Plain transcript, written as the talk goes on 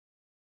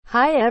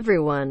Hi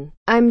everyone,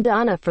 I'm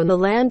Donna from the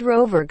Land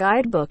Rover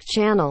Guidebook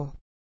channel.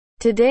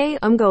 Today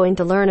I'm going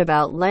to learn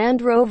about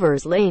Land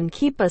Rover's Lane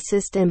Keep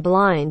Assist and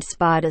Blind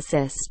Spot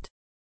Assist.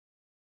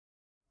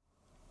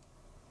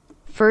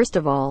 First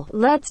of all,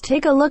 let's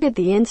take a look at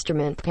the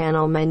instrument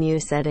panel menu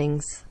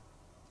settings.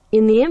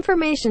 In the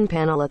information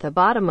panel at the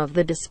bottom of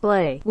the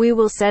display, we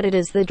will set it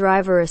as the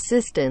driver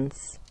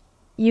assistance.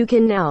 You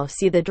can now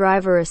see the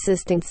driver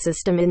assistance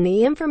system in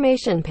the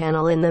information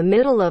panel in the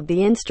middle of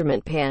the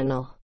instrument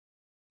panel.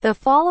 The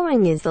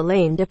following is the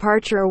lane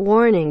departure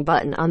warning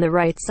button on the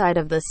right side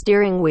of the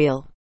steering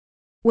wheel.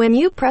 When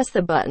you press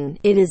the button,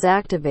 it is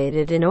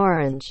activated in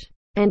orange,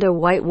 and a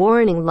white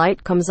warning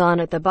light comes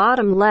on at the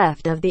bottom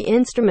left of the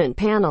instrument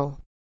panel.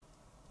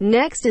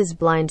 Next is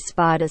Blind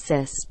Spot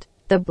Assist.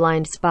 The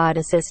Blind Spot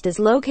Assist is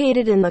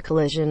located in the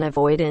collision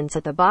avoidance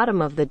at the bottom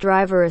of the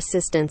driver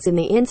assistance in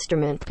the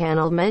instrument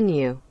panel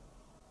menu.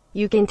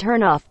 You can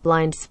turn off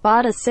Blind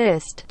Spot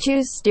Assist,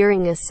 choose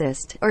Steering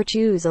Assist, or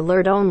choose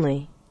Alert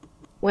Only.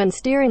 When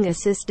Steering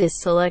Assist is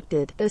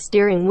selected, the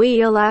steering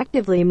wheel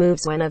actively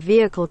moves when a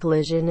vehicle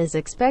collision is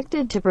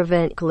expected to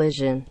prevent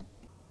collision.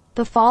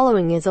 The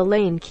following is a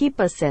Lane Keep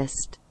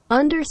Assist.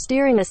 Under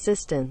Steering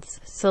Assistance,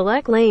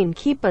 select Lane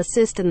Keep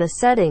Assist and the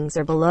settings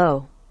are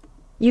below.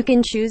 You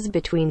can choose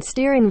between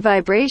Steering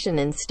Vibration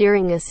and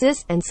Steering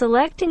Assist, and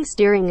selecting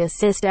Steering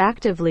Assist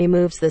actively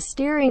moves the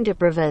steering to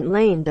prevent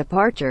lane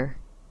departure.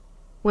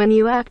 When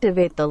you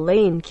activate the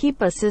Lane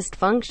Keep Assist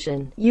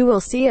function, you will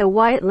see a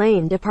white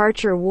lane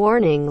departure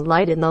warning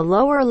light in the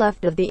lower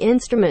left of the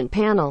instrument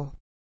panel.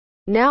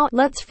 Now,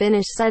 let's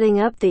finish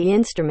setting up the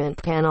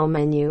instrument panel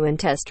menu and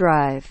test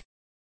drive.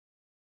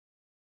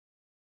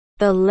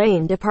 The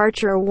lane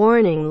departure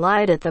warning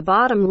light at the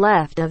bottom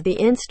left of the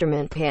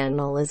instrument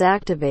panel is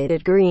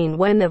activated green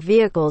when the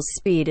vehicle's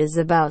speed is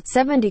about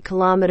 70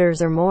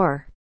 km or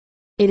more.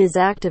 It is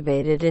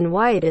activated in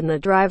white in the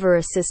driver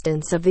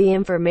assistance of the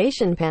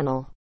information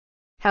panel.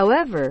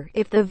 However,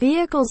 if the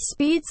vehicle's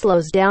speed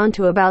slows down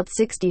to about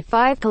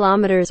 65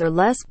 km or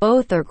less,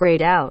 both are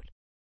grayed out.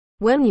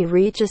 When you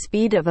reach a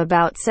speed of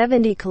about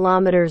 70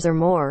 km or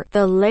more,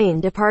 the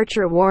lane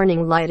departure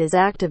warning light is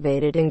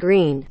activated in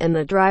green, and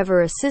the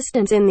driver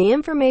assistance in the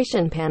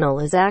information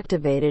panel is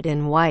activated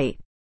in white.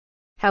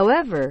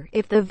 However,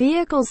 if the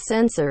vehicle's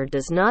sensor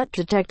does not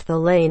detect the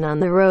lane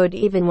on the road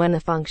even when the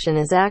function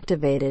is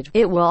activated,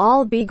 it will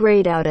all be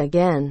grayed out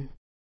again.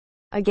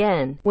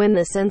 Again, when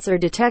the sensor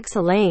detects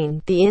a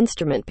lane, the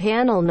instrument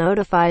panel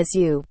notifies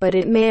you, but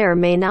it may or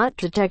may not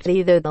detect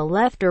either the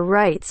left or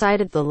right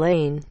side of the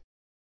lane.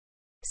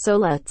 So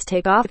let's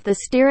take off the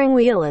steering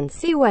wheel and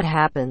see what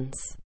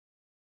happens.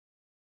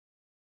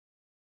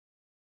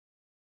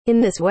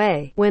 In this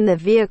way, when the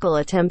vehicle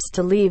attempts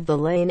to leave the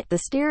lane, the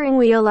steering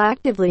wheel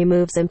actively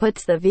moves and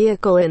puts the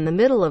vehicle in the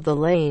middle of the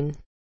lane.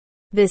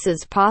 This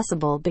is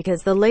possible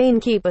because the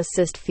Lane Keep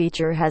Assist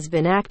feature has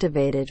been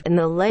activated, and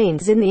the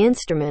lanes in the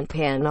instrument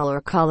panel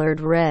are colored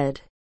red.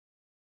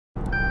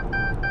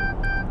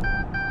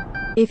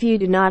 If you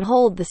do not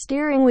hold the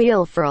steering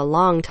wheel for a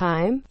long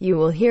time, you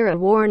will hear a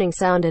warning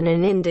sound and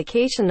an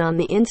indication on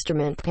the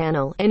instrument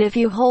panel, and if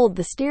you hold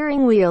the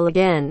steering wheel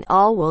again,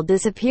 all will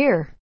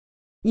disappear.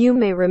 You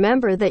may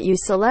remember that you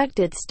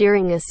selected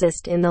Steering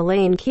Assist in the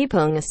Lane Keep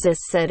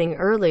Assist setting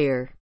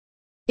earlier.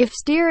 If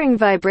Steering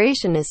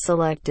Vibration is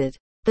selected,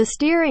 the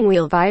steering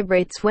wheel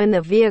vibrates when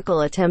the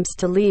vehicle attempts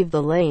to leave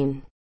the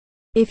lane.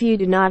 If you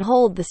do not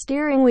hold the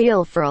steering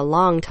wheel for a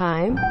long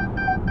time,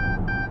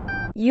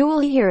 you will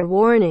hear a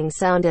warning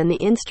sound and the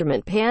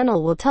instrument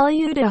panel will tell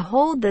you to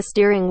hold the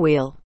steering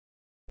wheel.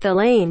 The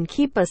Lane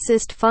Keep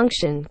Assist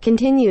function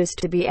continues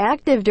to be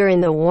active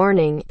during the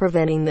warning,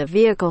 preventing the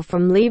vehicle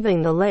from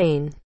leaving the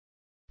lane.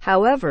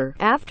 However,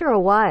 after a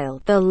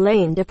while, the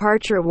lane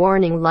departure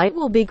warning light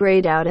will be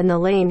grayed out and the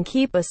Lane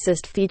Keep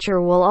Assist feature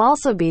will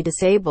also be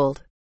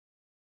disabled.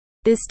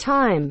 This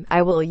time,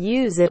 I will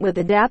use it with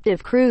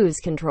Adaptive Cruise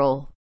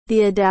Control.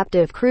 The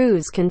Adaptive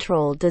Cruise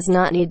Control does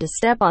not need to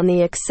step on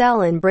the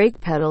accel and brake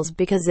pedals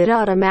because it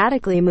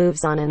automatically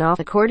moves on and off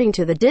according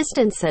to the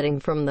distance setting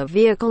from the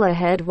vehicle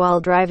ahead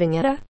while driving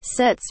at a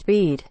set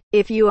speed.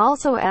 If you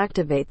also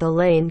activate the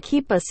Lane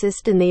Keep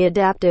Assist in the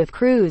Adaptive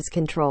Cruise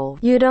Control,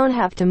 you don't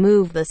have to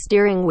move the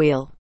steering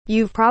wheel.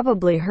 You've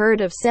probably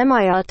heard of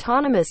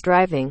semi-autonomous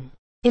driving.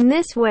 In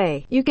this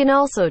way, you can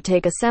also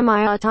take a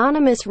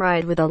semi-autonomous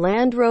ride with a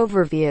Land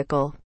Rover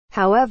vehicle.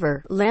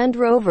 However, Land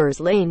Rover's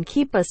Lane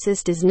Keep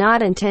Assist is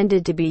not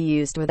intended to be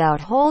used without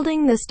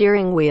holding the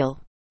steering wheel.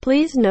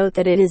 Please note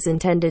that it is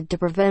intended to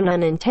prevent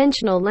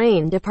unintentional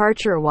lane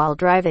departure while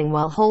driving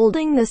while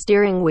holding the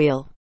steering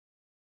wheel.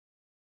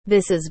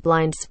 This is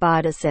Blind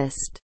Spot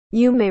Assist.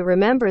 You may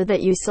remember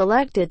that you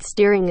selected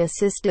Steering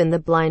Assist in the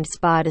Blind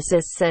Spot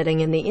Assist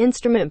setting in the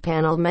instrument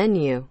panel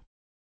menu.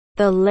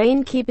 The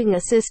Lane Keeping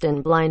Assist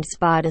and Blind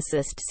Spot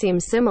Assist seem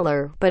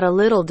similar, but a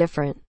little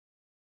different.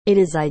 It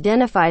is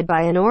identified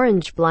by an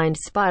orange blind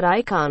spot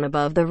icon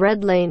above the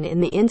red lane in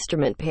the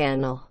instrument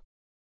panel.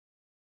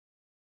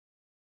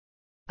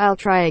 I'll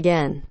try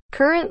again.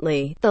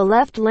 Currently, the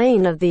left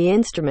lane of the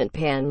instrument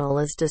panel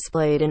is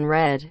displayed in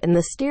red, and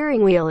the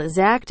steering wheel is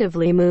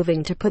actively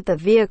moving to put the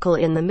vehicle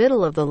in the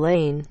middle of the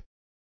lane.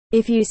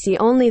 If you see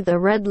only the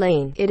red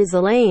lane, it is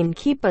a lane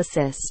keep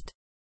assist.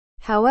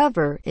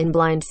 However, in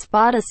blind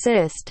spot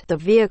assist, the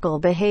vehicle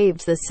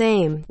behaves the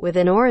same, with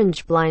an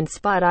orange blind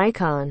spot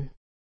icon.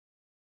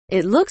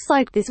 It looks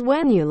like this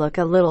when you look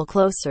a little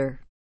closer.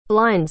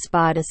 Blind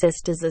spot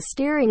assist is a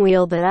steering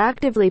wheel that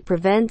actively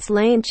prevents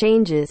lane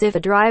changes if a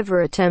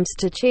driver attempts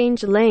to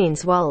change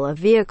lanes while a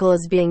vehicle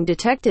is being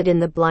detected in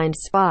the blind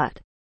spot.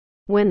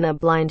 When the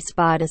blind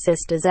spot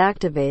assist is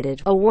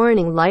activated, a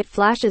warning light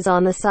flashes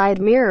on the side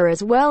mirror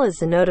as well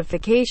as a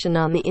notification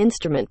on the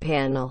instrument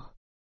panel.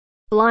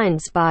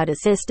 Blind spot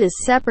assist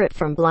is separate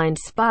from blind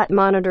spot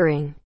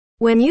monitoring.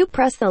 When you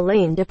press the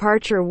lane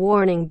departure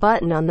warning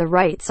button on the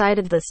right side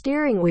of the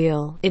steering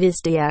wheel, it is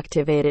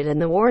deactivated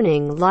and the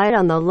warning light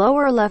on the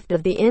lower left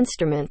of the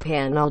instrument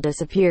panel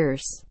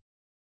disappears.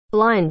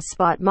 Blind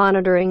spot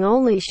monitoring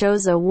only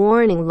shows a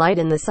warning light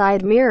in the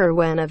side mirror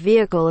when a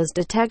vehicle is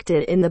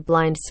detected in the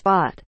blind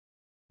spot.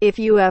 If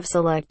you have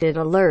selected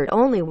alert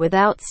only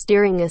without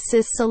steering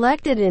assist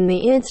selected in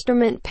the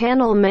instrument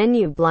panel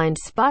menu blind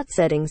spot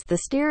settings, the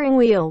steering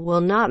wheel will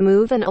not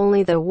move and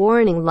only the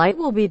warning light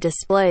will be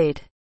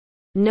displayed.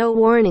 No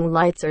warning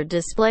lights are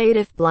displayed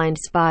if blind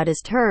spot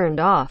is turned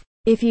off.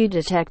 If you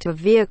detect a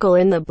vehicle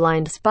in the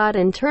blind spot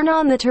and turn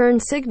on the turn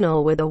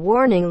signal with a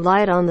warning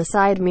light on the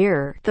side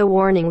mirror, the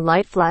warning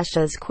light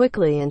flashes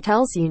quickly and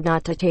tells you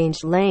not to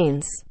change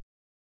lanes.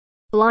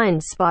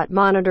 Blind spot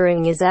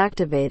monitoring is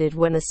activated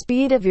when the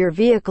speed of your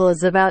vehicle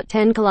is about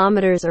 10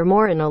 km or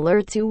more and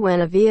alerts you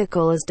when a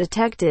vehicle is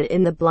detected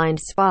in the blind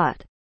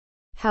spot.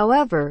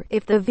 However,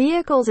 if the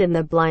vehicles in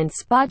the blind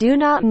spot do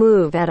not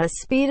move at a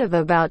speed of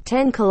about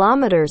 10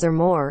 km or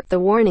more, the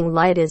warning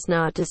light is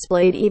not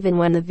displayed even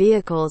when the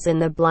vehicles in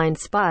the blind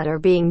spot are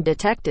being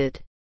detected.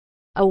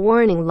 A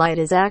warning light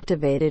is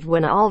activated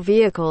when all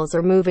vehicles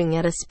are moving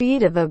at a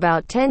speed of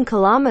about 10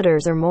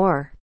 km or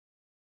more.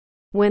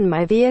 When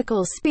my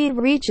vehicle's speed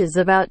reaches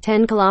about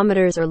 10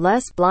 km or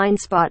less, blind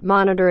spot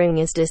monitoring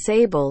is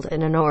disabled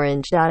and an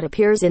orange dot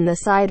appears in the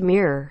side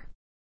mirror.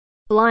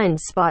 Blind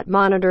spot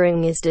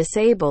monitoring is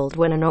disabled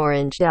when an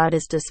orange dot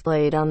is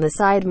displayed on the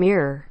side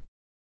mirror.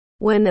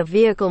 When the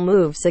vehicle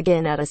moves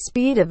again at a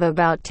speed of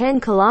about 10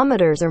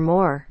 km or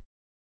more,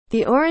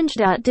 the orange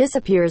dot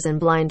disappears and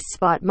blind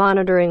spot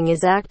monitoring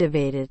is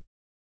activated.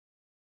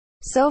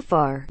 So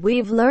far,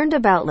 we've learned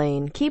about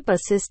lane keep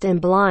assist and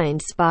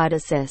blind spot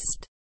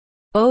assist.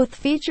 Both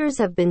features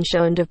have been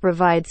shown to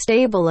provide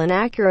stable and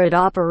accurate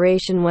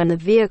operation when the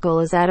vehicle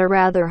is at a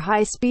rather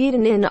high speed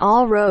and in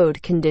all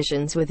road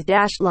conditions with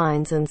dashed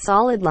lines and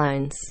solid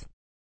lines.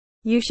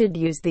 You should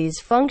use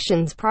these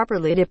functions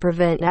properly to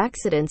prevent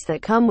accidents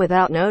that come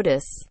without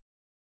notice.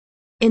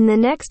 In the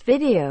next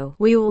video,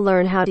 we will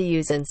learn how to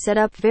use and set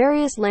up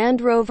various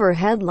Land Rover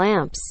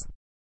headlamps.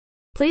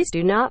 Please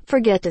do not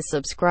forget to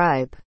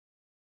subscribe.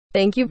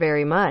 Thank you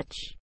very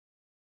much.